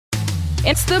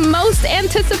It's the most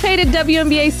anticipated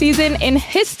WNBA season in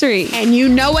history. And you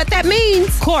know what that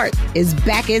means. Court is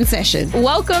back in session.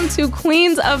 Welcome to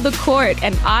Queens of the Court,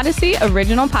 an Odyssey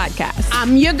original podcast.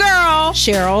 I'm your girl,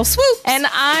 Cheryl Swoops. And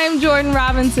I'm Jordan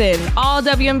Robinson. All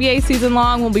WNBA season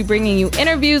long, we'll be bringing you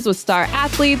interviews with star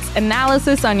athletes,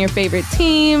 analysis on your favorite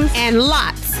teams, and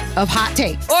lots of hot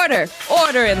takes.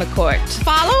 Order in the court.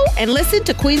 Follow and listen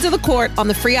to Queens of the Court on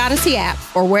the free Odyssey app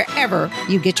or wherever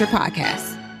you get your podcasts.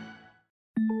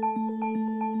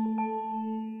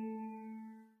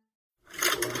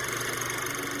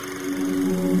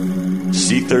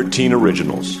 C13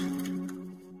 Originals.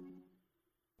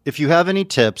 If you have any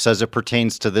tips as it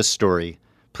pertains to this story,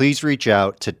 please reach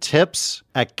out to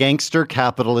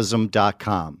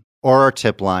tips@gangstercapitalism.com or our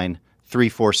tip line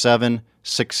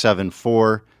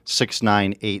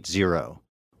 347-674-6980.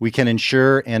 We can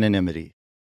ensure anonymity.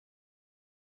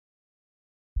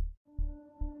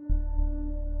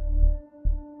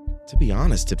 To be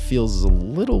honest, it feels a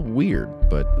little weird,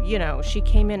 but... You know, she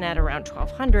came in at around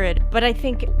 1,200, but I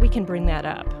think we can bring that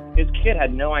up. His kid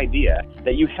had no idea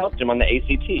that you helped him on the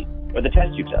ACT, or the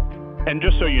test you took. And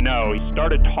just so you know, he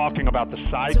started talking about the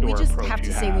side door approach. So we just have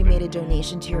to say we made a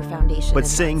donation to your foundation. But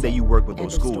saying that you work with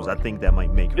those schools, I think that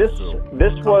might make this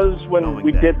was when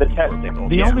we did the testing.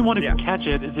 The only one who can catch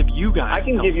it is if you guys. I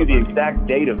can give you the exact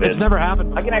date of it. It's never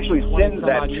happened. I can actually send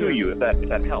that to you if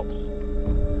that helps.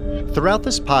 Throughout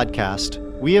this podcast,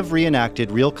 we have reenacted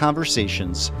real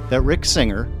conversations that Rick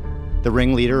Singer, the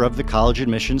ringleader of the college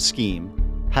admissions scheme,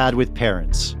 had with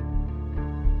parents.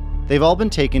 They've all been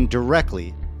taken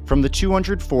directly from the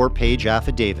 204-page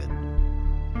affidavit,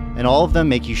 and all of them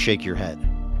make you shake your head.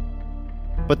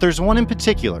 But there's one in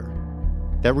particular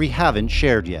that we haven't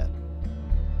shared yet.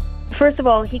 First of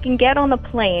all, he can get on the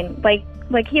plane,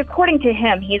 according to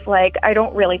him, he's like, I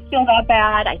don't really feel that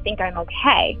bad, I think I'm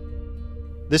okay.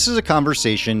 This is a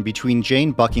conversation between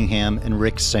Jane Buckingham and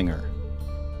Rick Singer.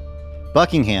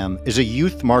 Buckingham is a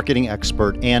youth marketing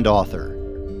expert and author,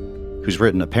 who's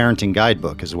written a parenting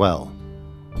guidebook as well.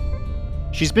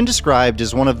 She's been described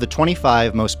as one of the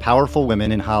 25 most powerful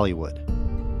women in Hollywood.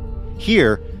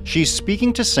 Here, she's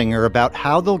speaking to Singer about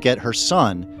how they'll get her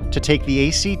son to take the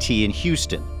ACT in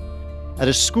Houston, at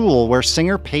a school where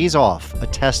Singer pays off a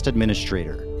test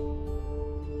administrator.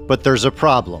 But there's a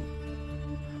problem.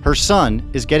 Her son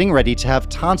is getting ready to have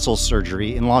tonsil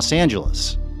surgery in Los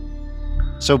Angeles.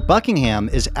 So Buckingham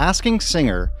is asking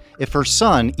Singer if her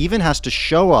son even has to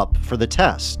show up for the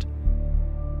test.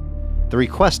 The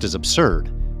request is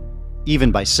absurd,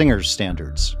 even by Singer's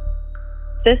standards.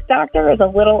 This doctor is a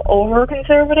little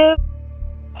over-conservative.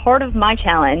 Part of my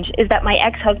challenge is that my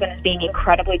ex-husband is being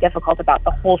incredibly difficult about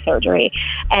the whole surgery.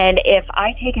 And if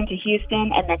I take him to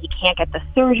Houston and then he can't get the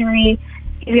surgery,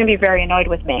 he's going to be very annoyed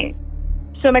with me.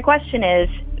 So my question is,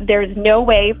 there's no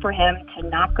way for him to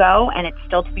not go and it's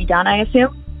still to be done, I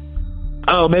assume?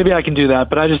 Oh, maybe I can do that,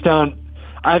 but I just don't.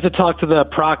 I have to talk to the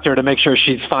proctor to make sure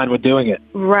she's fine with doing it.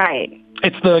 Right.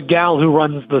 It's the gal who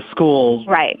runs the school.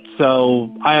 Right. So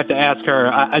I have to ask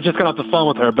her. I just got off the phone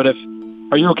with her, but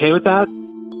are you okay with that?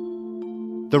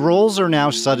 The roles are now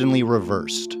suddenly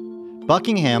reversed.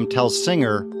 Buckingham tells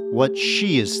Singer what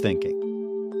she is thinking.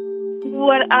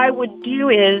 What I would do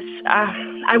is,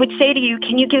 I would say to you,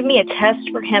 can you give me a test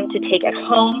for him to take at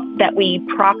home that we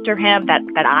proctor him, that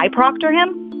I proctor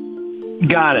him?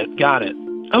 Got it.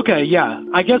 Okay, yeah.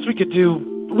 I guess we could do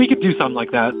something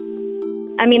like that.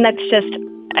 I mean, that's just,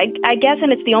 I guess,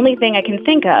 and it's the only thing I can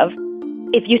think of,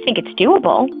 if you think it's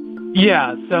doable.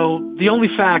 Yeah, so the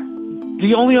only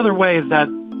other way is that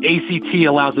ACT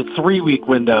allows a 3-week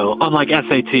window, unlike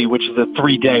SAT, which is a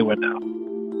 3-day window.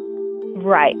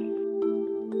 Right.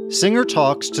 Singer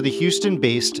talks to the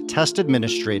Houston-based test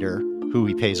administrator, who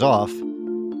he pays off,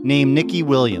 named Nikki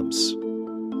Williams.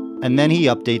 And then he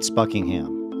updates Buckingham.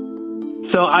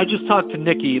 So I just talked to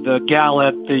Nikki, the gal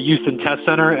at the Houston Test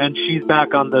Center, and she's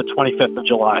back on the 25th of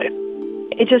July.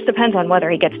 It just depends on whether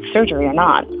he gets the surgery or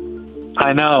not.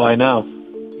 I know.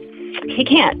 He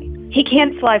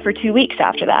can't fly for 2 weeks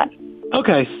after that.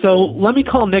 Okay, so let me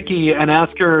call Nikki and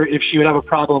ask her if she would have a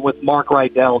problem with Mark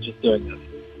Rydell just doing this.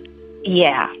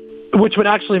 Yeah. Which would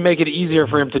actually make it easier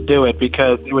for him to do it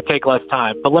because it would take less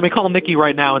time. But let me call Nikki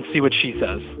right now and see what she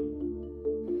says.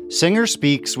 Singer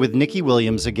speaks with Nikki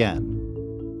Williams again,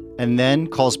 and then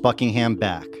calls Buckingham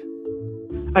back.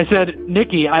 I said,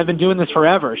 Nikki, I've been doing this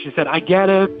forever. She said, I get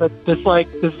it, but this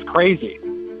is crazy.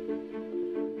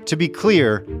 To be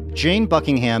clear, Jane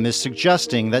Buckingham is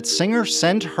suggesting that Singer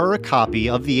send her a copy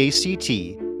of the ACT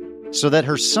so that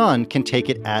her son can take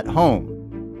it at home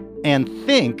and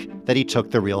think that he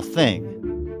took the real thing.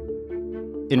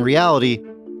 In reality,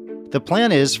 The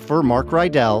plan is for Mark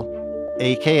Rydell,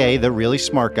 aka the really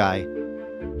smart guy,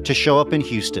 to show up in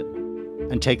Houston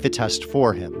and take the test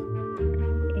for him.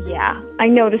 Yeah, I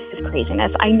know this is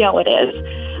craziness. I know it is.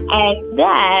 And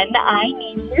then I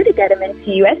need you to get him into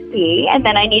USC, and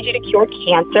then I need you to cure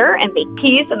cancer and make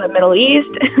peace in the Middle East.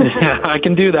 Yeah, I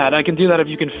can do that. I can do that if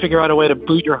you can figure out a way to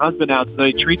boot your husband out so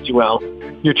he treats you well.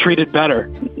 You're treated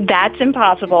better. That's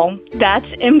impossible. That's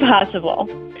impossible.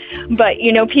 But,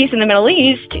 peace in the Middle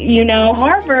East,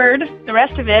 Harvard, the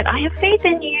rest of it, I have faith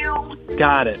in you.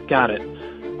 Got it.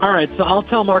 All right, so I'll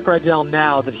tell Mark Rydell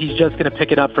now that he's just going to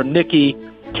pick it up from Nikki,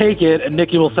 take it, and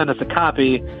Nikki will send us a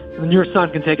copy, and your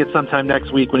son can take it sometime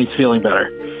next week when he's feeling better.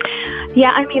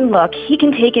 Yeah, look, he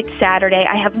can take it Saturday.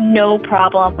 I have no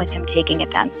problem with him taking it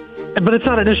then. But it's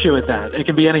not an issue with that. It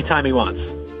can be any time he wants.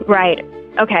 Right.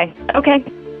 Okay.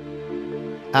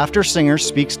 After Singer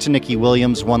speaks to Nikki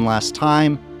Williams one last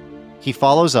time, he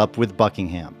follows up with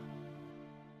Buckingham.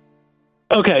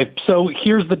 Okay, so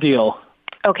here's the deal.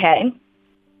 Okay.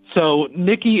 So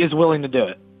Nikki is willing to do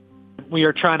it. We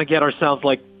are trying to get ourselves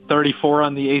 34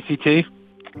 on the ACT.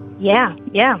 Yeah.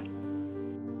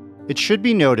 It should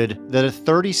be noted that a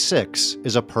 36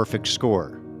 is a perfect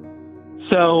score.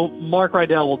 So Mark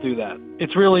Rydell will do that.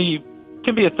 It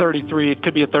can be a 33, it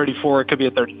could be a 34, it could be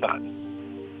a 35.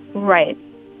 Right.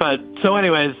 But, so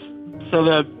anyways,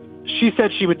 she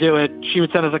said she would do it. She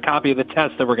would send us a copy of the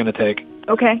test that we're going to take.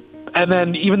 Okay. And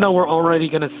then even though we're already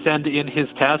going to send in his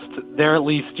test, there at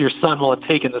least your son will have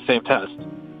taken the same test.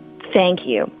 Thank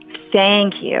you.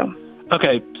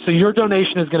 Okay, so your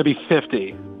donation is going to be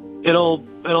 $50.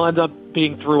 It'll end up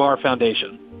being through our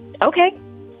foundation. Okay.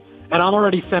 And I'm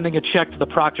already sending a check to the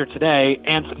proctor today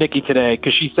and to Nikki today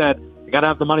because she said, you got to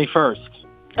have the money first.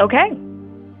 Okay.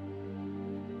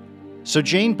 So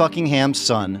Jane Buckingham's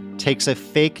son takes a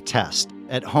fake test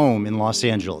at home in Los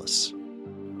Angeles.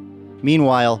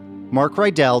 Meanwhile, Mark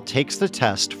Rydell takes the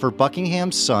test for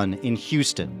Buckingham's son in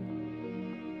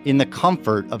Houston, in the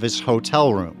comfort of his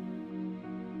hotel room.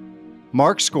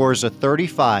 Mark scores a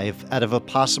 35 out of a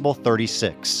possible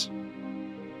 36.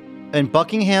 And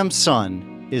Buckingham's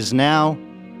son is now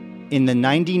in the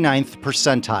 99th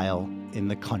percentile in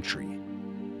the country.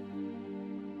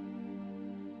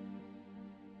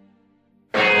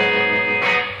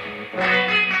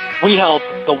 We help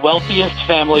the wealthiest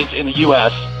families in the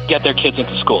U.S. get their kids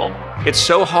into school. It's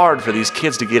so hard for these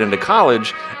kids to get into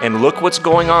college, and look what's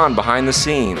going on behind the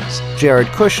scenes. Jared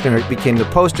Kushner became the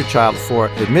poster child for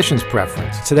admissions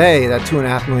preference. Today, that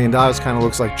 $2.5 million kind of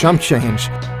looks like chump change.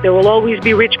 There will always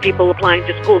be rich people applying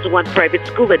to schools who want private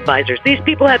school advisors. These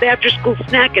people have after-school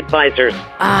snack advisors.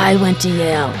 I went to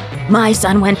Yale. My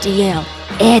son went to Yale.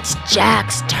 It's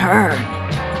Jack's turn.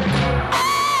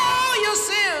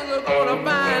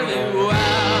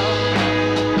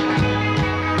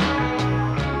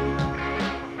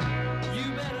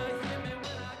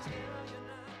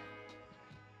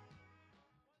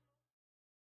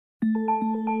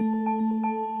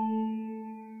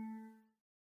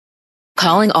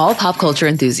 Calling all pop culture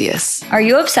enthusiasts. Are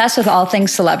you obsessed with all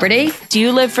things celebrity? Do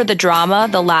you live for the drama,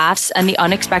 the laughs, and the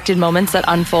unexpected moments that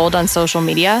unfold on social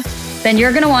media? Then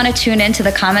you're going to want to tune in to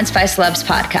the Comments by Celebs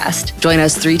podcast. Join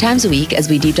us 3 times a week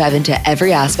as we deep dive into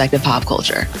every aspect of pop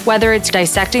culture. Whether it's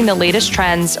dissecting the latest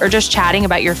trends or just chatting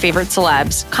about your favorite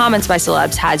celebs, Comments by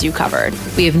Celebs has you covered.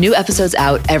 We have new episodes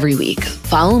out every week.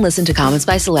 Follow and listen to Comments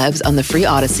by Celebs on the free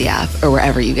Odyssey app or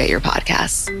wherever you get your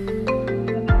podcasts.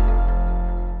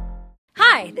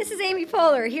 Hi, this is Amy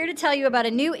Poehler, here to tell you about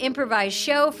a new improvised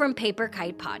show from Paper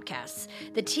Kite Podcasts,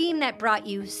 the team that brought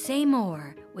you Say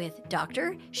More with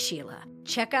Dr. Sheila.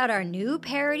 Check out our new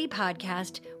parody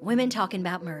podcast, Women Talking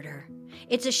About Murder.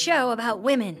 It's a show about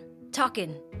women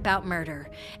talking about murder.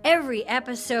 Every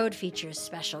episode features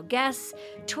special guests,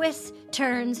 twists,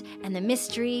 turns, and the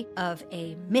mystery of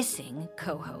a missing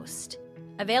co-host.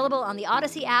 Available on the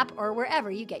Odyssey app or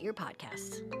wherever you get your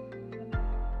podcasts.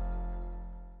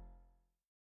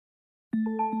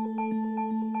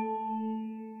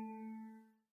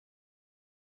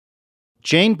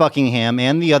 Jane Buckingham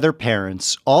and the other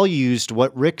parents all used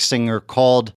what Rick Singer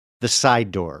called the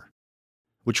side door,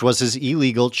 which was his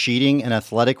illegal cheating and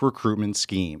athletic recruitment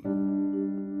scheme.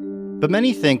 But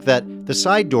many think that the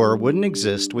side door wouldn't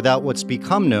exist without what's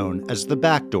become known as the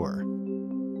back door.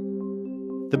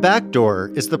 The back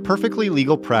door is the perfectly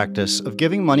legal practice of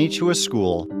giving money to a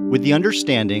school with the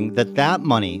understanding that that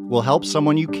money will help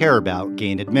someone you care about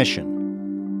gain admission.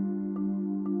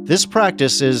 This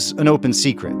practice is an open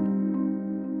secret.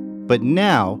 But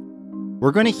now,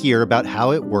 we're going to hear about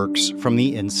how it works from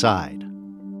the inside.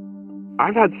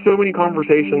 I've had so many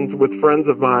conversations with friends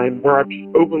of mine where I've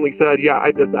just openly said, yeah,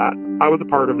 I did that. I was a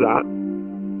part of that.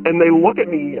 And they look at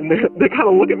me, and they kind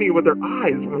of look at me with their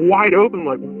eyes wide open,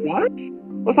 like, what?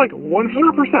 I was like,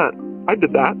 100%. I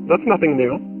did that. That's nothing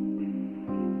new.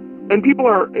 And people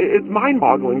it's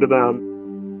mind-boggling to them.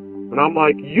 And I'm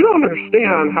like, you don't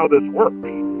understand how this works.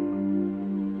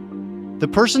 The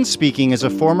person speaking is a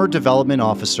former development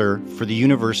officer for the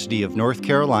University of North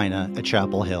Carolina at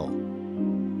Chapel Hill.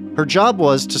 Her job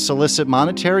was to solicit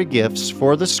monetary gifts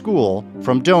for the school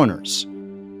from donors.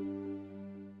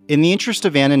 In the interest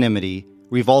of anonymity,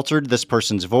 we've altered this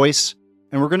person's voice,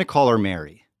 and we're going to call her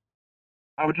Mary.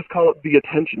 I would just call it the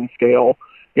attention scale.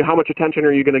 You know, how much attention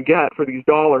are you going to get for these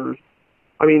dollars?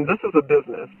 I mean, this is a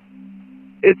business.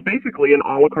 It's basically an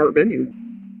a la carte menu.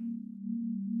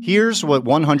 Here's what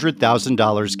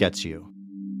 $100,000 gets you.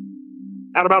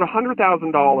 At about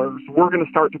 $100,000, we're going to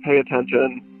start to pay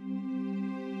attention.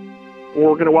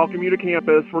 We're going to welcome you to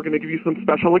campus. We're going to give you some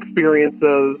special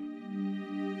experiences.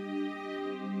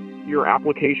 Your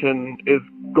application is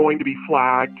going to be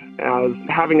flagged as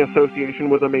having association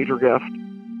with a major gift.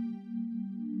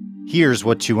 Here's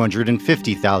what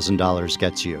 $250,000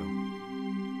 gets you.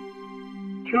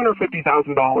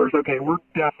 $250,000. Okay, we're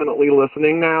definitely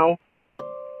listening now.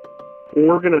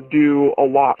 We're going to do a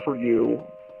lot for you.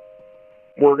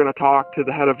 We're going to talk to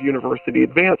the head of university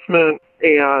advancement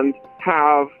and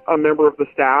have a member of the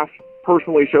staff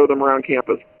personally show them around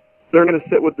campus. They're going to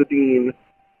sit with the dean.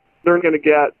 They're going to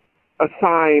get a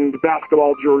signed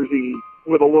basketball jersey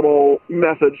with a little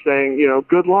message saying, you know,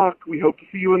 good luck. We hope to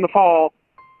see you in the fall.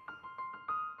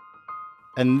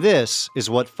 And this is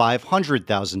what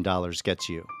 $500,000 gets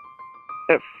you.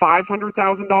 At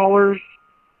 $500,000,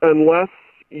 unless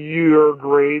your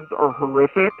grades are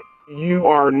horrific, you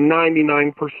are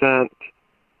 99%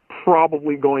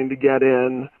 probably going to get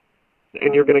in,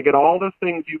 and you're going to get all the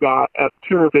things you got at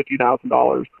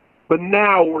 $250,000. But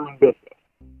now we're in business.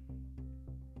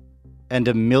 And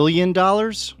 $1 million? At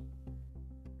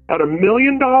 $1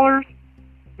 million,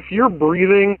 if you're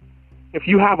breathing, if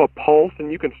you have a pulse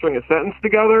and you can string a sentence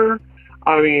together,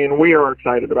 I mean, we are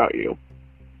excited about you.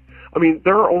 I mean,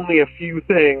 there are only a few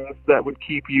things that would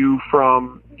keep you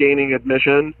from gaining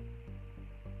admission.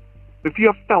 If you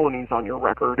have felonies on your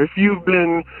record, if you've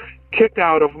been kicked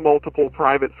out of multiple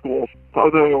private schools,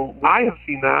 although I have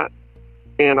seen that,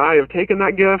 and I have taken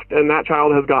that gift, and that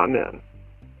child has gotten in.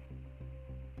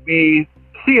 We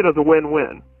see it as a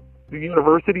win-win. The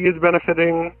university is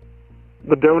benefiting,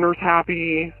 the donor's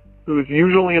happy, who's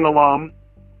usually an alum,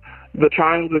 the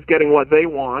child is getting what they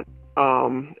want,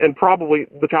 and probably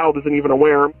the child isn't even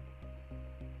aware.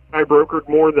 I brokered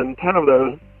more than 10 of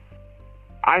those.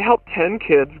 I helped 10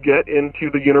 kids get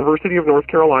into the University of North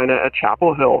Carolina at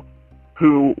Chapel Hill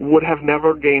who would have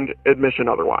never gained admission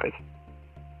otherwise.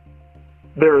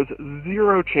 There is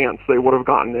zero chance they would have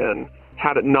gotten in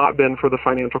had it not been for the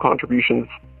financial contributions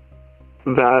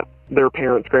that their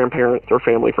parents, grandparents, or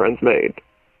family friends made.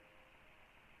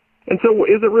 And so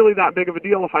is it really that big of a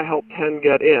deal if I help 10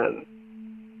 get in?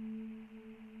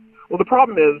 Well, the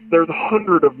problem is there's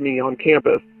 100 of me on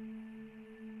campus.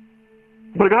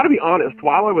 But I got to be honest,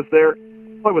 while I was there,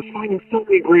 I was finding so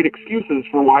many great excuses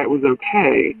for why it was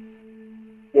okay.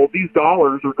 Well, these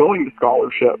dollars are going to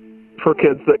scholarship for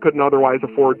kids that couldn't otherwise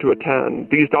afford to attend.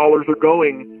 These dollars are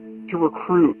going to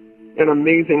recruit an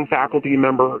amazing faculty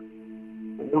member.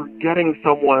 We're getting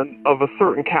someone of a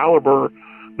certain caliber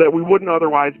that we wouldn't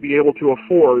otherwise be able to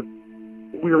afford.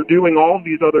 We are doing all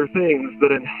these other things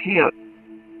that enhance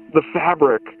the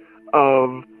fabric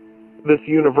of this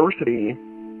university.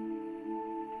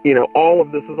 You know, all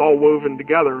of this is all woven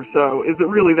together. So is it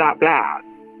really that bad?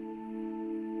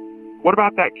 What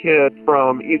about that kid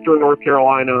from Eastern North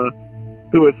Carolina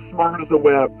who is smart as a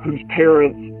whip, whose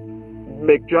parents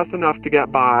make just enough to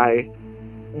get by?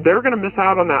 They're going to miss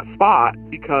out on that spot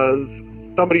because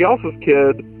somebody else's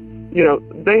kid, you know,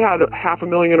 they had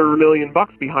 $500,000 or $1 million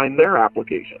behind their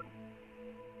application.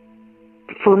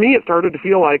 For me, it started to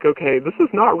feel like, okay, this is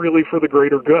not really for the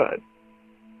greater good.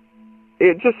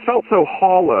 It just felt so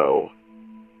hollow.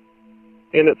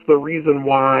 And it's the reason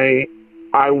why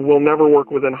I will never work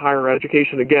within higher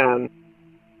education again.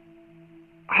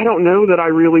 I don't know that I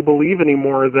really believe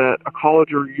anymore that a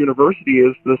college or university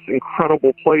is this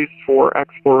incredible place for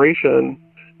exploration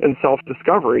and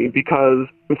self-discovery, because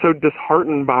I'm so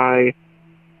disheartened by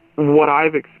what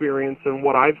I've experienced and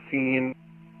what I've seen.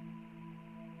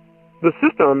 The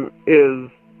system is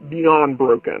beyond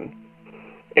broken,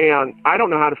 and I don't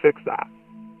know how to fix that.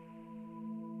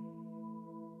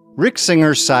 Rick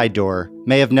Singer's side door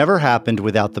may have never happened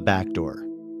without the back door.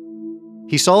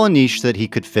 He saw a niche that he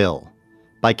could fill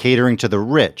by catering to the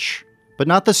rich, but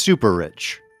not the super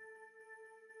rich.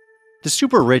 The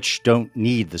super rich don't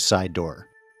need the side door.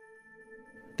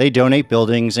 They donate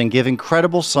buildings and give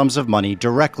incredible sums of money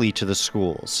directly to the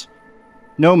schools.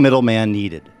 No middleman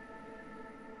needed.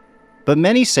 But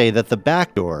many say that the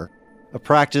back door, a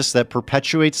practice that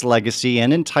perpetuates legacy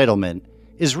and entitlement,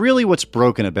 is really what's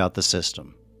broken about the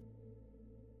system.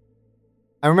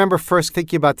 I remember first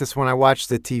thinking about this when I watched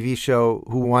the TV show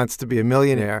Who Wants to Be a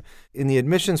Millionaire. In the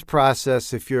admissions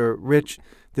process, if you're rich,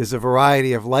 there's a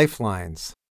variety of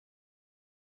lifelines.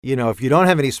 You know, if you don't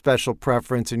have any special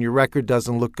preference and your record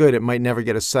doesn't look good, it might never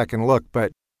get a second look.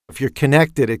 But if you're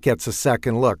connected, it gets a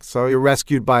second look. So you're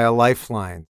rescued by a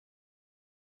lifeline.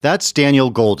 That's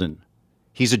Daniel Golden.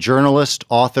 He's a journalist,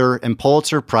 author, and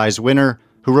Pulitzer Prize winner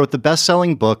who wrote the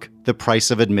best-selling book, The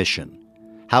Price of Admission: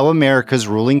 How America's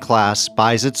Ruling Class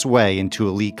Buys Its Way into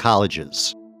Elite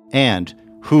Colleges, and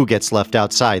Who Gets Left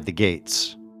Outside the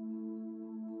Gates.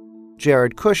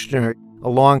 Jared Kushner, a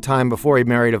long time before he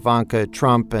married Ivanka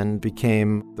Trump and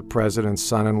became the president's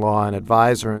son-in-law and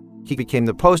advisor, he became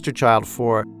the poster child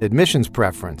for admissions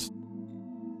preference.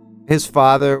 His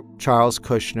father, Charles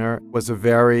Kushner, was a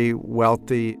very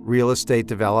wealthy real estate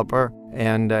developer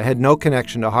and had no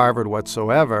connection to Harvard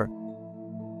whatsoever.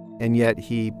 And yet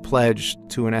he pledged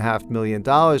 $2.5 million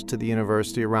to the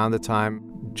university around the time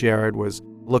Jared was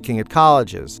looking at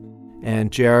colleges.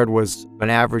 And Jared was an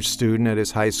average student at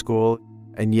his high school,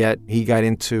 and yet he got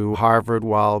into Harvard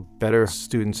while better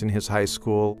students in his high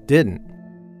school didn't.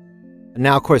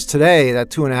 Now, of course, today, that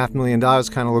 $2.5 million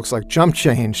kind of looks like chump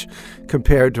change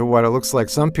compared to what it looks like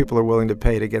some people are willing to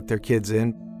pay to get their kids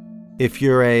in. If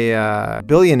you're a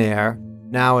billionaire,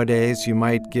 nowadays you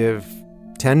might give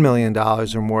 $10 million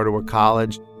or more to a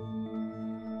college.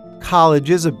 College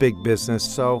is a big business,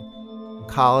 so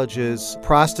colleges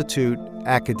prostitute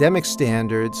academic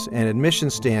standards and admission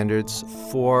standards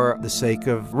for the sake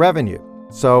of revenue.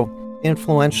 So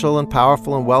influential and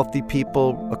powerful and wealthy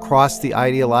people across the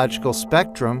ideological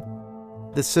spectrum,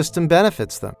 the system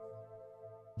benefits them.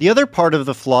 The other part of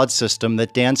the flawed system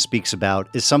that Dan speaks about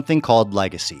is something called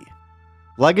legacy.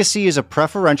 Legacy is a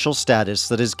preferential status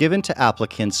that is given to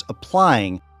applicants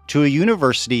applying to a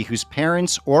university whose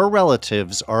parents or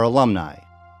relatives are alumni.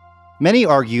 Many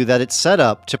argue that it's set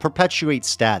up to perpetuate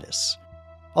status.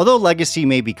 Although legacy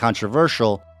may be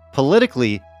controversial,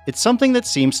 politically, it's something that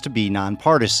seems to be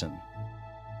nonpartisan.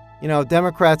 You know,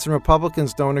 Democrats and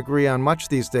Republicans don't agree on much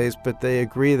these days, but they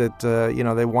agree that,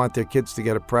 they want their kids to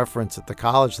get a preference at the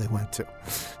college they went to.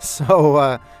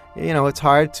 So, it's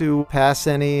hard to pass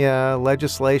any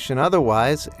legislation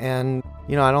otherwise. And,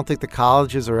 I don't think the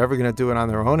colleges are ever going to do it on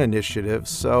their own initiative.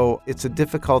 So it's a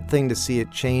difficult thing to see it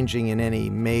changing in any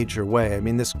major way. I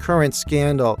mean, this current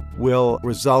scandal will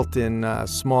result in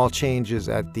small changes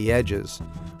at the edges,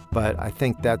 but I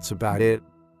think that's about it.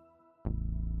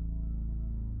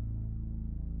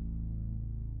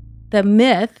 The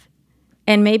myth,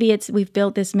 and maybe we've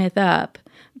built this myth up,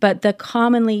 but the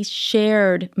commonly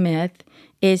shared myth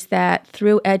is that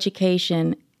through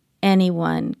education,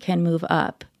 anyone can move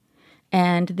up.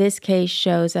 And this case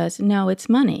shows us, no, it's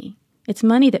money. It's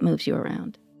money that moves you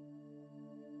around.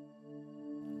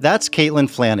 That's Caitlin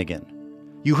Flanagan.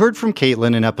 You heard from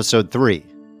Caitlin in episode 3.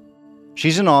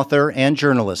 She's an author and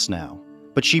journalist now,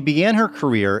 but she began her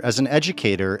career as an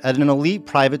educator at an elite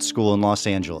private school in Los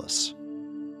Angeles.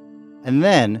 And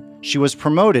then she was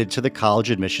promoted to the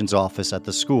college admissions office at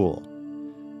the school.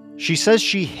 She says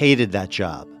she hated that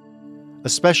job,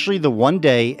 especially the one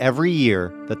day every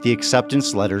year that the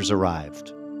acceptance letters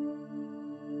arrived.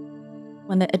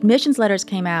 When the admissions letters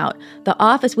came out, the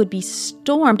office would be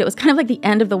stormed. It was kind of like the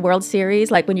end of the World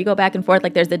Series. Like when you go back and forth,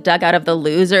 like there's the dugout of the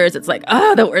losers. It's like,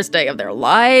 the worst day of their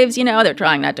lives. They're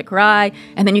trying not to cry.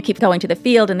 And then you keep going to the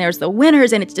field and there's the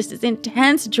winners and it's just this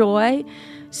intense joy.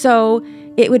 So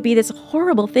it would be this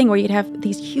horrible thing where you'd have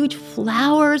these huge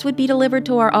flowers would be delivered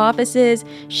to our offices,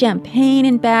 champagne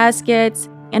in baskets.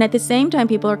 And at the same time,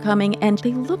 people are coming and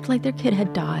they looked like their kid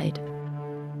had died.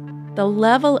 The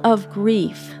level of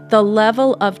grief, the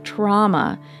level of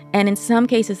trauma, and in some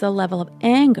cases, the level of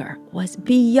anger was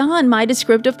beyond my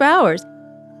descriptive powers.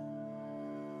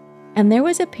 And there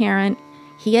was a parent,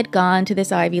 he had gone to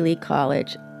this Ivy League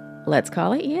college, let's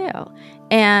call it Yale,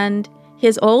 and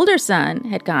his older son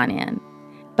had gone in,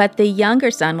 but the younger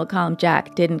son, we'll call him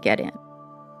Jack, didn't get in.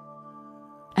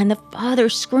 And the father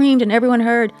screamed and everyone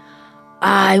heard,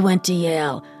 "I went to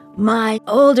Yale. My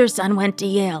older son went to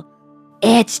Yale.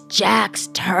 It's Jack's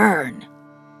turn."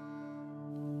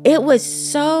 It was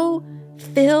so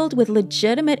filled with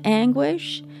legitimate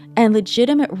anguish and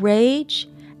legitimate rage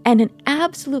and an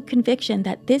absolute conviction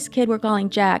that this kid we're calling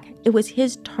Jack, it was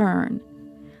his turn.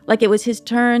 Like it was his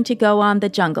turn to go on the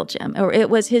jungle gym, or it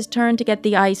was his turn to get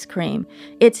the ice cream.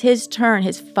 It's his turn.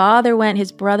 His father went,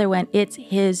 his brother went. It's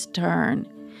his turn.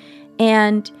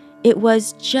 And it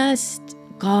was just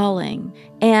galling.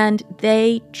 And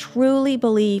they truly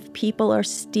believe people are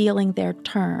stealing their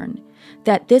turn,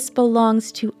 that this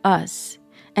belongs to us,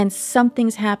 and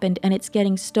something's happened and it's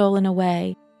getting stolen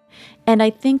away. And I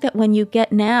think that when you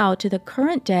get now to the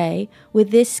current day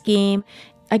with this scheme,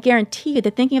 I guarantee you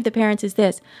the thinking of the parents is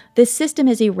this: this system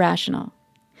is irrational.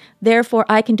 Therefore,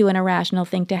 I can do an irrational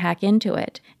thing to hack into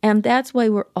it. And that's why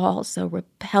we're all so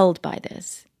repelled by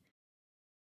this.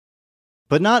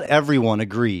 But not everyone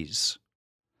agrees.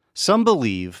 Some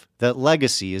believe that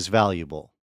legacy is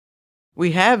valuable.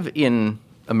 We have in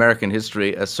American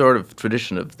history a sort of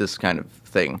tradition of this kind of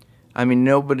thing. I mean,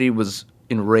 nobody was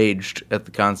enraged at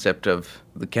the concept of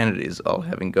the Kennedys all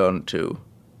having gone to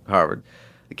Harvard.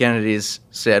 The Kennedys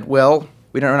said, well,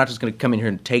 we're not just going to come in here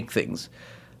and take things.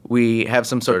 We have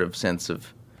some sort of sense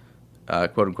of,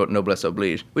 quote-unquote, noblesse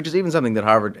oblige, which is even something that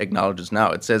Harvard acknowledges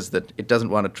now. It says that it doesn't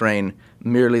want to train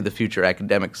merely the future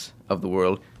academics of the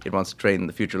world. It wants to train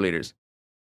the future leaders.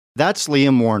 That's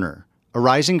Liam Warner, a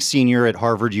rising senior at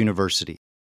Harvard University.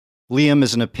 Liam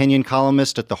is an opinion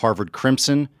columnist at the Harvard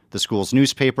Crimson, the school's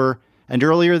newspaper, and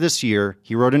earlier this year,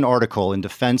 he wrote an article in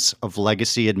defense of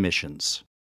legacy admissions.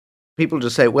 People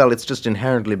just say, well, it's just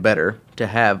inherently better to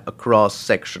have a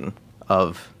cross-section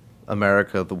of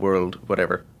America, the world,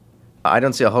 whatever. I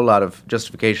don't see a whole lot of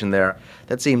justification there.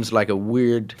 That seems like a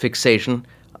weird fixation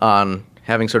on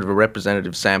having sort of a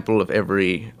representative sample of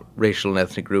every racial and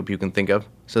ethnic group you can think of,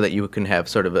 so that you can have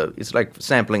sort of it's like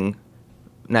sampling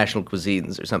national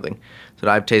cuisines or something. So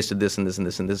I've tasted this and this and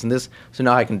this and this and this, so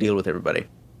now I can deal with everybody.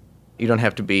 You don't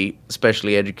have to be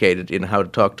specially educated in how to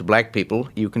talk to black people.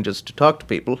 You can just talk to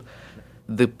people.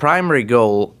 The primary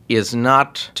goal is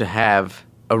not to have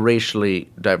a racially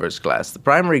diverse class. The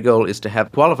primary goal is to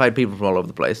have qualified people from all over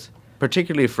the place,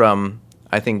 particularly from,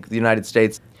 I think, the United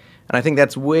States. And I think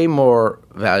that's way more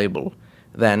valuable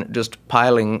than just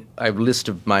piling a list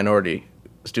of minority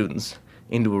students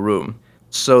into a room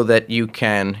so that you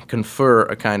can confer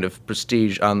a kind of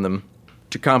prestige on them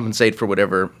to compensate for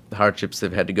whatever hardships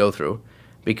they've had to go through.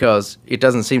 Because it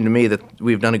doesn't seem to me that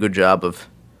we've done a good job of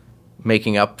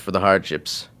making up for the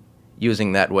hardships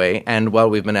using that way. And while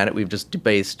we've been at it, we've just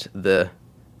debased the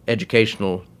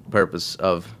educational purpose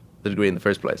of the degree in the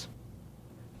first place.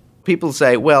 People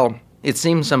say, well, it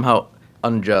seems somehow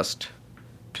unjust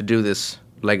to do this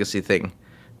legacy thing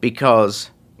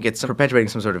because it's perpetuating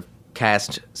some sort of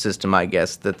caste system, I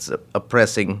guess, that's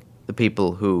oppressing the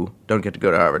people who don't get to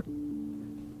go to Harvard.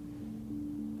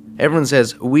 Everyone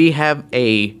says we have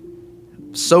a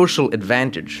social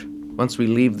advantage once we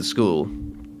leave the school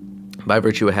by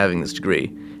virtue of having this degree,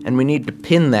 and we need to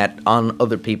pin that on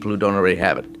other people who don't already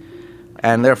have it.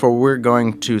 And therefore we're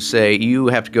going to say you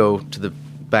have to go to the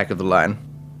back of the line,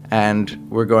 and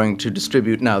we're going to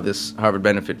distribute now this Harvard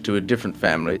benefit to a different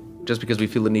family just because we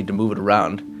feel the need to move it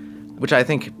around, which I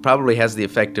think probably has the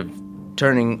effect of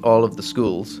turning all of the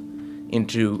schools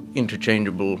into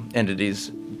interchangeable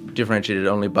entities differentiated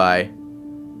only by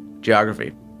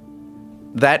geography.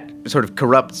 That sort of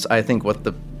corrupts, I think, what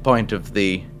the point of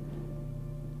the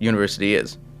university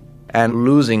is, and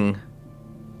losing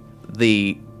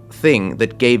the thing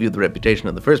that gave you the reputation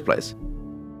in the first place.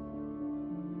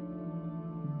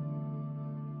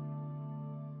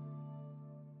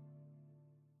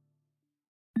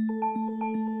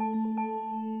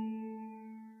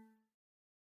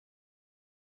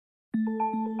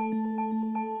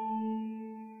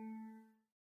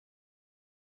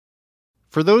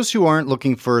 For those who aren't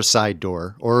looking for a side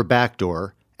door or a back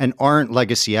door, and aren't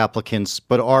legacy applicants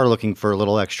but are looking for a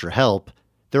little extra help,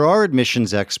 there are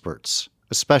admissions experts,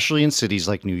 especially in cities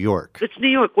like New York. It's New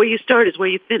York. Where you start is where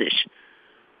you finish.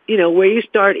 You know, where you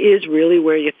start is really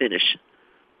where you finish.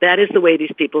 That is the way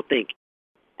these people think.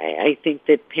 I think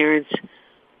that parents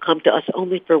come to us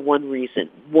only for one reason,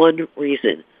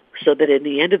 so that in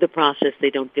the end of the process, they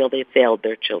don't feel they failed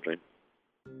their children.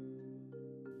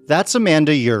 That's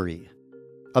Amanda Urey.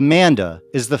 Amanda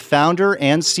is the founder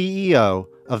and CEO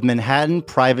of Manhattan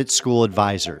Private School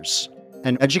Advisors,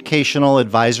 an educational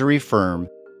advisory firm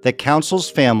that counsels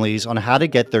families on how to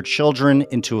get their children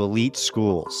into elite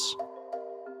schools.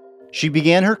 She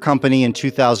began her company in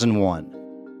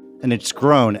 2001, and it's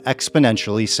grown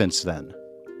exponentially since then.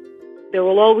 There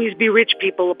will always be rich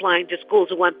people applying to schools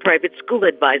who want private school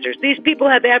advisors. These people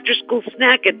have after-school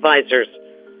snack advisors.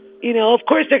 You know, of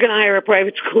course they're going to hire a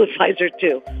private school advisor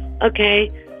too.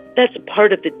 Okay? That's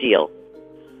part of the deal.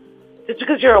 Just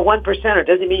because you're a one percenter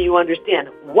doesn't mean you understand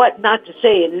what not to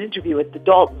say in an interview at the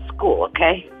Dalton School,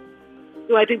 okay?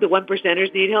 Do I think the one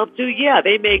percenters need help too? Yeah,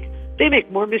 they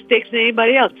make more mistakes than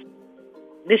anybody else.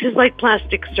 This is like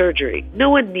plastic surgery. No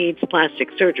one needs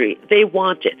plastic surgery. They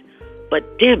want it.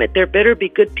 But damn it, there better be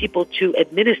good people to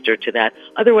administer to that.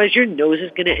 Otherwise, your nose is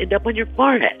going to end up on your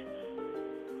forehead.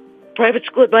 Private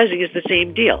school advising is the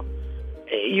same deal.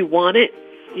 You want it,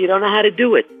 you don't know how to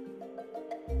do it.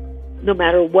 No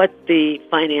matter what the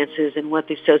finances and what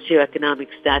the socioeconomic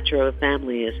stature of a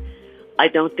family is, I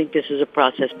don't think this is a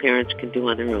process parents can do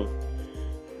on their own.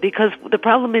 Because the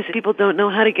problem is people don't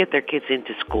know how to get their kids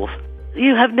into schools.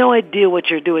 You have no idea what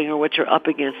you're doing or what you're up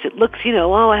against. It looks,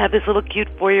 I have this little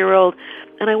cute 4-year-old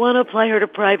and I want to apply her to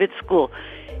private school.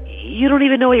 You don't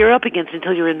even know what you're up against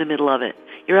until you're in the middle of it.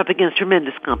 You're up against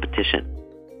tremendous competition.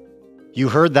 You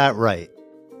heard that right.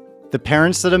 The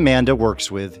parents that Amanda works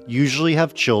with usually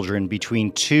have children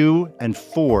between 2 and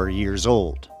 4 years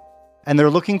old, and they're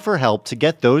looking for help to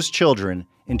get those children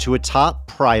into a top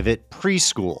private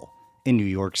preschool in New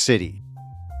York City.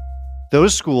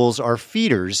 Those schools are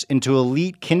feeders into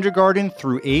elite kindergarten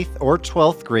through 8th or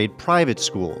 12th grade private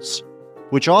schools,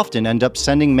 which often end up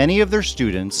sending many of their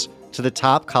students to the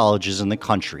top colleges in the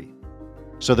country.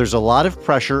 So there's a lot of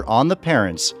pressure on the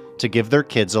parents to give their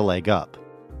kids a leg up.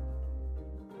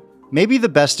 Maybe the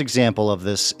best example of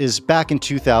this is back in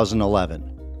 2011,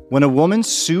 when a woman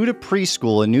sued a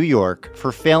preschool in New York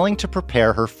for failing to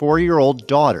prepare her 4-year-old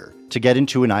daughter to get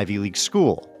into an Ivy League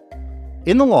school.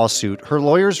 In the lawsuit, her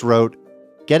lawyers wrote,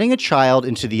 "Getting a child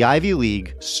into the Ivy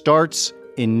League starts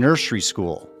in nursery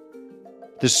school."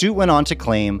 The suit went on to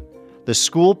claim the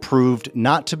school proved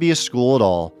not to be a school at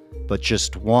all, but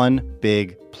just one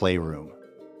big playroom.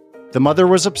 The mother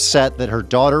was upset that her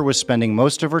daughter was spending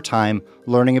most of her time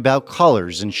learning about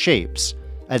colors and shapes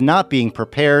and not being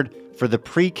prepared for the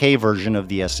pre-K version of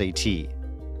the SAT,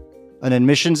 an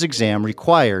admissions exam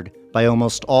required by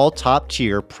almost all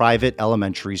top-tier private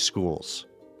elementary schools.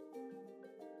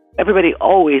 Everybody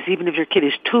always, even if your kid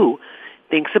is 2,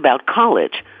 thinks about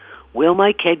college. Will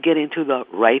my kid get into the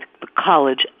right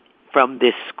college from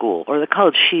this school, or the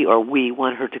college she or we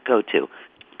want her to go to?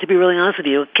 To be really honest with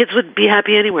you, kids would be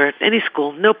happy anywhere, any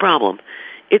school, no problem.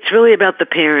 It's really about the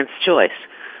parent's choice.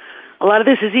 A lot of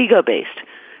this is ego-based.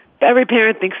 Every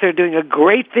parent thinks they're doing a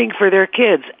great thing for their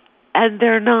kids, and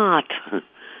they're not.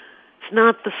 It's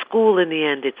not the school in the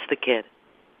end, it's the kid.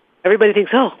 Everybody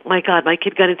thinks, oh, my God, my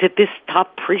kid got into this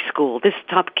top preschool, this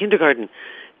top kindergarten.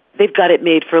 They've got it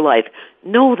made for life.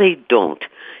 No, they don't.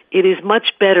 It is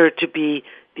much better to be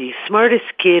the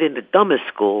smartest kid in the dumbest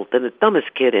school than the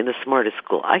dumbest kid in the smartest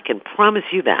school. I can promise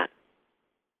you that.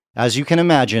 As you can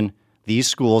imagine, these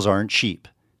schools aren't cheap,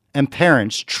 and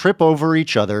parents trip over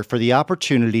each other for the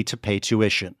opportunity to pay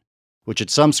tuition, which at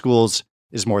some schools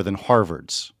is more than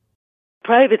Harvard's.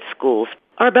 Private schools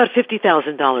are about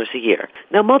 $50,000 a year.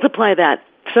 Now multiply that.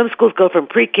 Some schools go from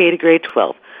pre-K to grade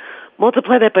 12.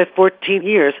 Multiply that by 14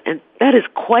 years, and that is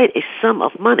quite a sum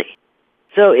of money.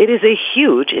 So it is a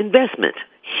huge investment.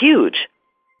 Huge.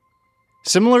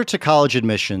 Similar to college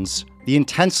admissions, the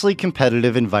intensely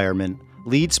competitive environment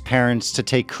leads parents to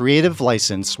take creative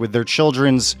license with their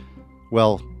children's,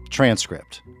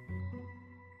 transcript.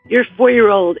 Your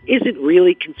 4-year-old isn't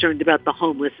really concerned about the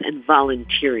homeless and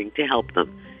volunteering to help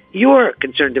them. You're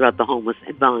concerned about the homeless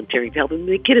and volunteering to help them.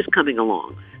 The kid is coming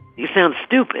along. You sound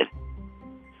stupid.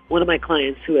 One of my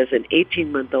clients who has an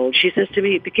 18-month-old, she says to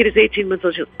me, the kid is 18 months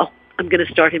old. She goes, I'm going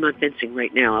to start him on fencing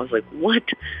right now. I was like, what?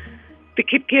 The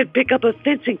kid can't pick up a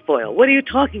fencing foil. What are you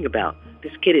talking about?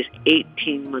 This kid is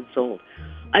 18 months old.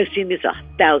 I've seen this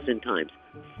 1,000 times.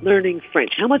 Learning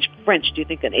French. How much French do you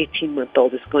think an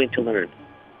 18-month-old is going to learn?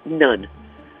 None.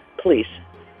 Please.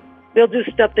 They'll do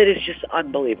stuff that is just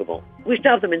unbelievable. We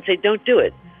stop them and say, don't do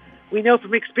it. We know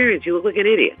from experience you look like an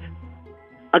idiot.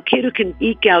 A kid who can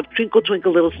eke out Twinkle,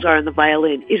 Twinkle, Little Star on the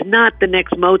violin is not the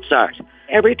next Mozart.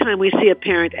 Every time we see a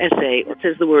parent essay or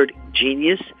says the word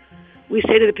genius, we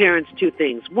say to the parents 2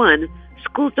 things. 1,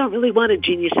 schools don't really want a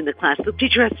genius in the class. The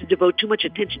teacher has to devote too much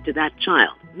attention to that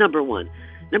child. Number 1.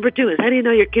 Number 2 is, how do you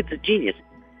know your kid's a genius?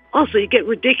 Also, you get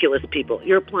ridiculous people.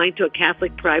 You're applying to a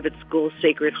Catholic private school,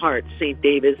 Sacred Heart, St.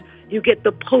 David's. You get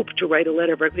the Pope to write a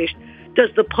letter of recommendation. Does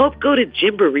the Pope go to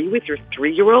Gymboree with your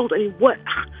 3-year-old? I mean, what?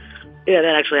 Yeah,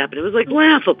 that actually happened. It was like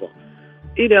laughable.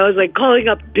 It was like calling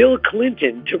up Bill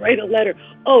Clinton to write a letter.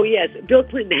 Oh, yes, Bill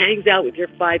Clinton hangs out with your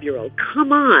 5-year-old.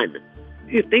 Come on.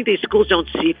 You think these schools don't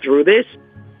see through this?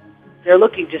 They're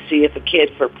looking to see if a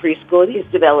kid for preschool is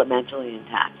developmentally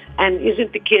intact. And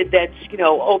isn't the kid that's,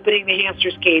 opening the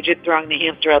hamster's cage and throwing the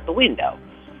hamster out the window?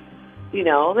 You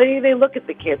know, they look at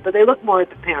the kids, but they look more at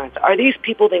the parents. Are these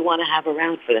people they want to have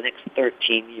around for the next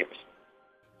 13 years?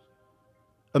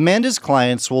 Amanda's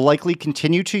clients will likely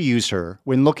continue to use her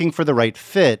when looking for the right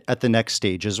fit at the next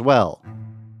stage as well.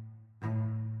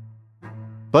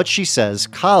 But she says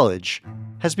college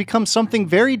has become something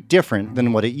very different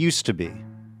than what it used to be.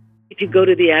 If you go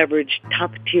to the average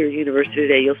top-tier university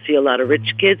today, you'll see a lot of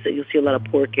rich kids and you'll see a lot of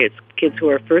poor kids, kids who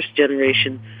are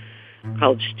first-generation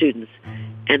college students.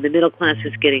 And the middle class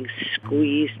is getting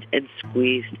squeezed and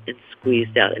squeezed and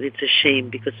squeezed out. And it's a shame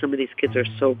because some of these kids are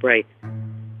so bright.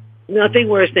 Nothing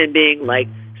worse than being like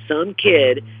some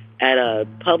kid at a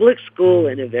public school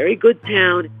in a very good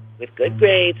town with good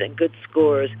grades and good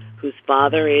scores whose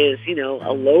father is, you know,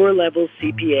 a lower-level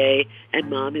CPA and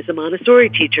mom is a Montessori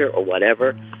teacher or whatever,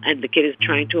 and the kid is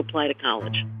trying to apply to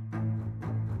college.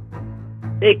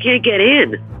 They can't get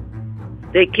in.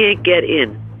 They can't get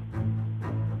in.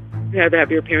 You have to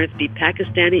have your parents be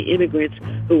Pakistani immigrants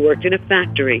who worked in a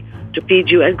factory to feed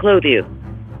you and clothe you,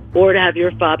 or to have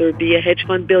your father be a hedge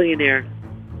fund billionaire.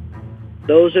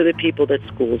 Those are the people that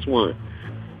schools want.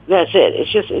 That's it.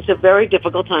 It's a very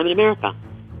difficult time in America.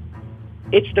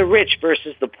 It's the rich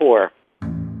versus the poor.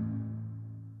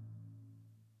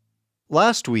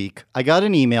 Last week, I got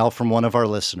an email from one of our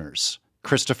listeners,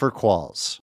 Christopher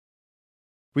Qualls.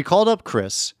 We called up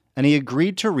Chris, and he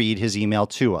agreed to read his email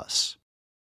to us.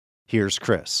 Here's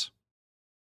Chris.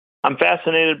 I'm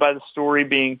fascinated by the story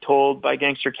being told by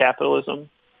gangster capitalism,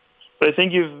 but I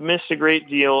think you've missed a great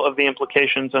deal of the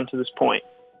implications unto this point.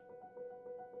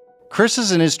 Chris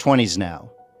is in his 20s now,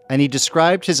 and he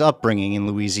described his upbringing in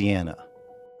Louisiana.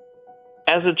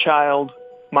 As a child,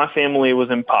 my family was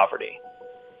in poverty.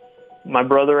 My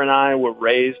brother and I were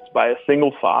raised by a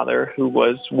single father who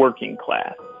was working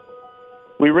class.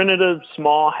 We rented a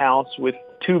small house with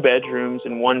 2 bedrooms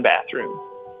and 1 bathroom.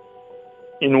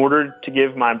 In order to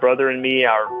give my brother and me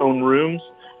our own rooms,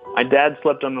 my dad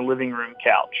slept on the living room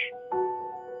couch.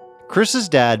 Chris's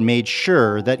dad made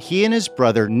sure that he and his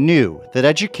brother knew that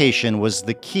education was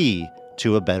the key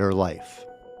to a better life.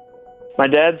 My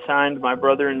dad signed my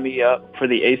brother and me up for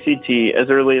the ACT as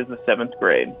early as the 7th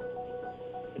grade.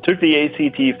 I took the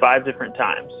ACT 5 different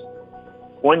times.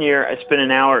 One year, I spent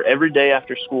an hour every day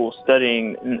after school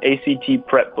studying an ACT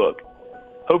prep book,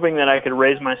 hoping that I could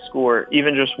raise my score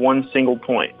even just 1 single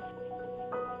point.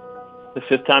 The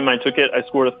 5th time I took it, I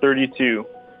scored a 32.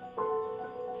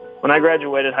 When I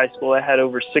graduated high school, I had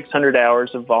over 600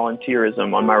 hours of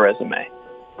volunteerism on my resume.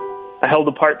 I held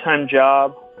a part-time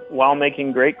job while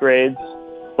making great grades,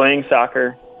 playing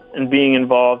soccer, and being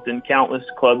involved in countless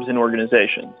clubs and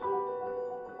organizations.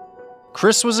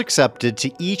 Chris was accepted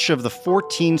to each of the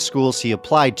 14 schools he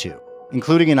applied to,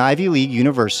 including an Ivy League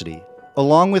university,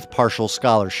 along with partial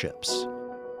scholarships.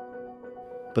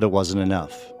 But it wasn't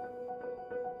enough.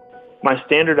 My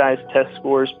standardized test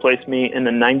scores placed me in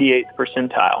the 98th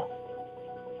percentile,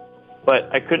 but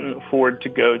I couldn't afford to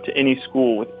go to any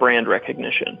school with brand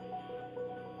recognition.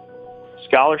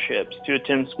 Scholarships to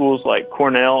attend schools like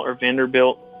Cornell or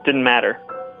Vanderbilt didn't matter.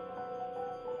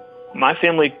 My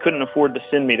family couldn't afford to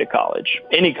send me to college,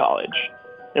 any college,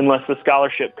 unless the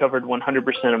scholarship covered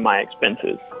 100% of my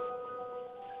expenses.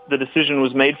 The decision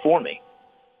was made for me.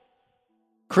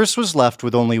 Chris was left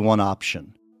with only one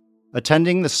option: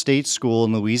 attending the state school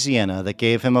in Louisiana that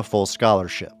gave him a full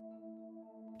scholarship.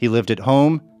 He lived at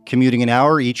home, commuting an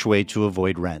hour each way to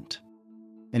avoid rent.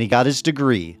 And he got his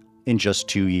degree in just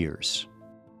 2 years.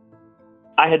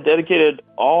 I had dedicated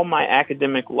all my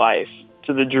academic life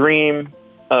to the dream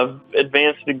of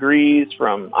advanced degrees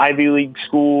from Ivy League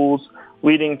schools,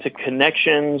 leading to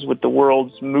connections with the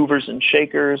world's movers and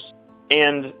shakers,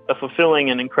 and a fulfilling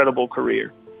and incredible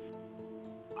career.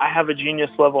 I have a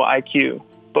genius-level IQ,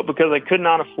 but because I could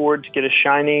not afford to get a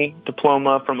shiny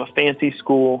diploma from a fancy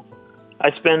school,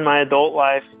 I spend my adult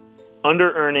life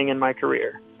under-earning in my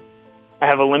career. I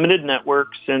have a limited network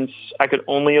since I could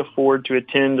only afford to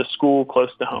attend a school close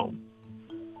to home.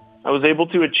 I was able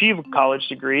to achieve a college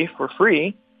degree for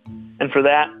free, and for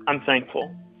that, I'm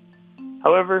thankful.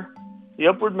 However, the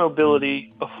upward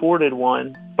mobility afforded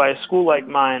one by a school like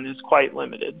mine is quite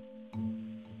limited.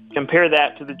 Compare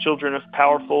that to the children of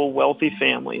powerful, wealthy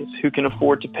families who can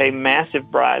afford to pay massive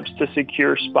bribes to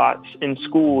secure spots in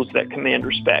schools that command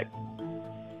respect.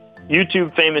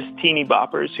 YouTube famous teeny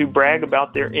boppers who brag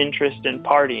about their interest in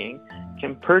partying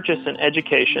can purchase an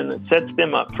education that sets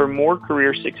them up for more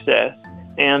career success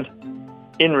and,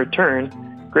 in return,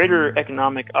 greater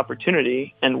economic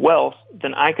opportunity and wealth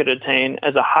than I could attain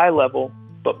as a high-level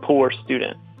but poor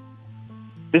student.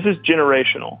 This is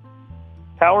generational.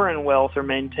 Power and wealth are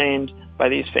maintained by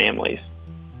these families,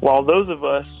 while those of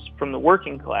us from the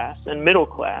working class and middle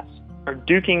class are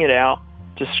duking it out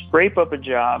to scrape up a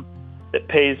job that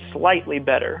pays slightly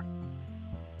better.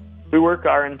 We work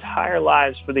our entire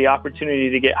lives for the opportunity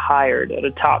to get hired at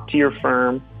a top-tier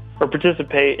firm or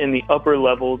participate in the upper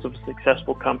levels of a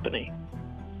successful company.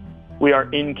 We are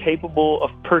incapable of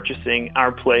purchasing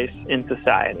our place in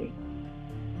society.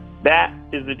 That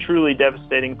is the truly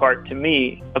devastating part to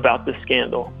me about this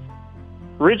scandal.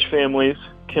 Rich families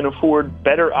can afford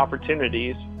better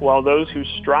opportunities, while those who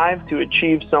strive to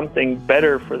achieve something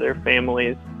better for their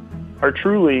families are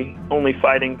truly only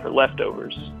fighting for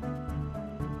leftovers.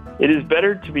 It is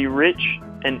better to be rich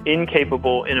and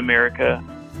incapable in America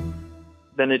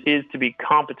than it is to be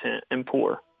competent and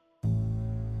poor.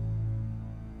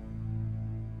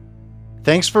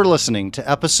 Thanks for listening to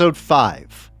episode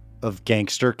 5 of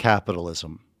Gangster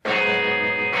Capitalism.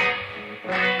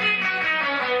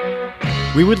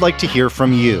 We would like to hear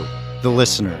from you, the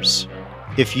listeners.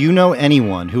 If you know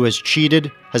anyone who has cheated,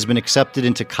 has been accepted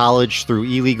into college through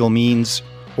illegal means,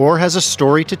 or has a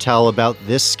story to tell about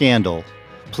this scandal,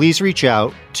 please reach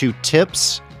out to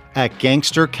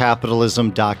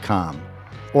tips@gangstercapitalism.com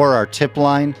or our tip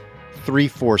line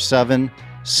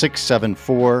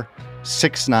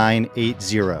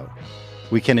 347-674-6980.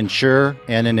 We can ensure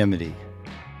anonymity.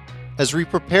 As we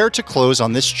prepare to close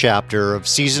on this chapter of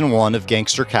Season 1 of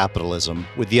Gangster Capitalism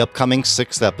with the upcoming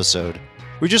 6th episode,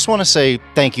 we just want to say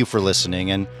thank you for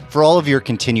listening and for all of your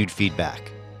continued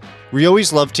feedback. We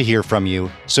always love to hear from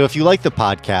you, so if you like the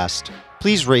podcast,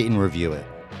 please rate and review it.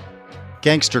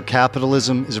 Gangster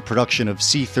Capitalism is a production of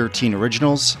C13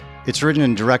 Originals. It's written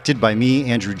and directed by me,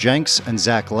 Andrew Jenks, and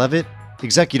Zach Levitt.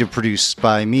 Executive produced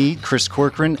by me, Chris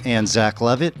Corcoran, and Zach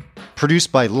Levitt.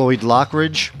 Produced by Lloyd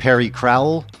Lockridge, Perry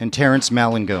Crowell, and Terrence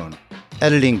Malangone.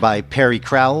 Editing by Perry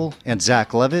Crowell and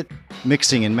Zach Levitt.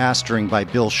 Mixing and mastering by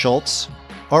Bill Schultz.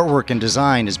 Artwork and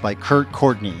design is by Kurt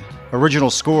Courtney.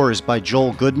 Original score is by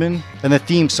Joel Goodman. And the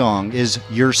theme song is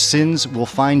Your Sins Will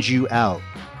Find You Out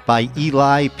by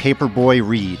Eli Paperboy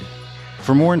Reed.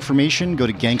 For more information, go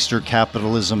to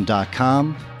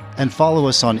gangstercapitalism.com and follow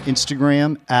us on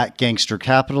Instagram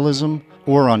 @gangstercapitalism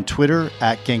or on Twitter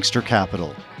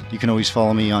 @gangstercapital. You can always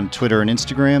follow me on Twitter and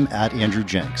Instagram @Andrew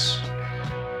Jenks.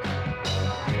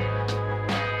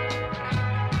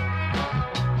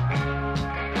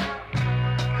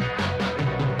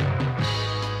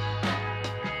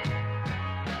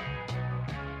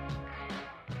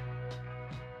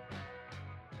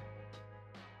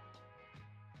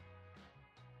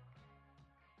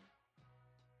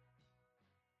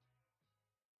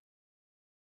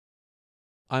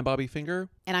 I'm Bobby Finger.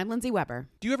 And I'm Lindsay Weber.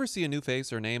 Do you ever see a new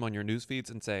face or name on your news feeds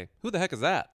and say, who the heck is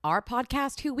that? Our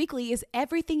podcast, Who Weekly, is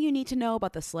everything you need to know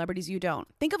about the celebrities you don't.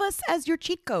 Think of us as your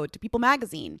cheat code to People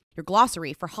magazine, your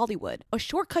glossary for Hollywood, a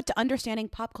shortcut to understanding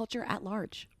pop culture at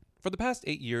large. For the past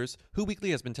 8 years, Who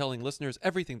Weekly has been telling listeners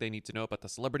everything they need to know about the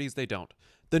celebrities they don't.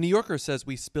 The New Yorker says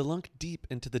we spelunk deep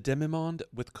into the demi-monde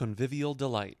with convivial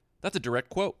delight. That's a direct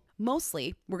quote.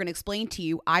 Mostly, we're going to explain to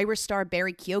you Irish star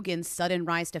Barry Keoghan's sudden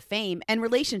rise to fame and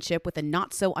relationship with a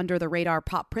not-so-under-the-radar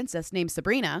pop princess named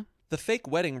Sabrina. The fake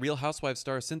wedding Real Housewives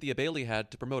star Cynthia Bailey had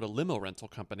to promote a limo rental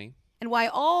company. And why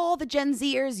all the Gen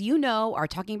Zers you know are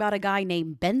talking about a guy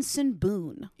named Benson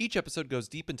Boone. Each episode goes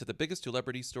deep into the biggest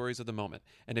celebrity stories of the moment.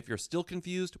 And if you're still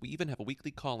confused, we even have a weekly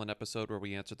call-in episode where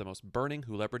we answer the most burning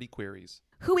celebrity queries.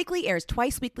 Who Weekly airs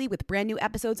twice weekly with brand new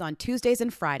episodes on Tuesdays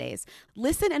and Fridays.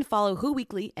 Listen and follow Who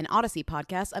Weekly, an Odyssey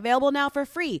podcast, available now for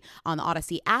free on the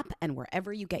Odyssey app and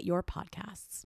wherever you get your podcasts.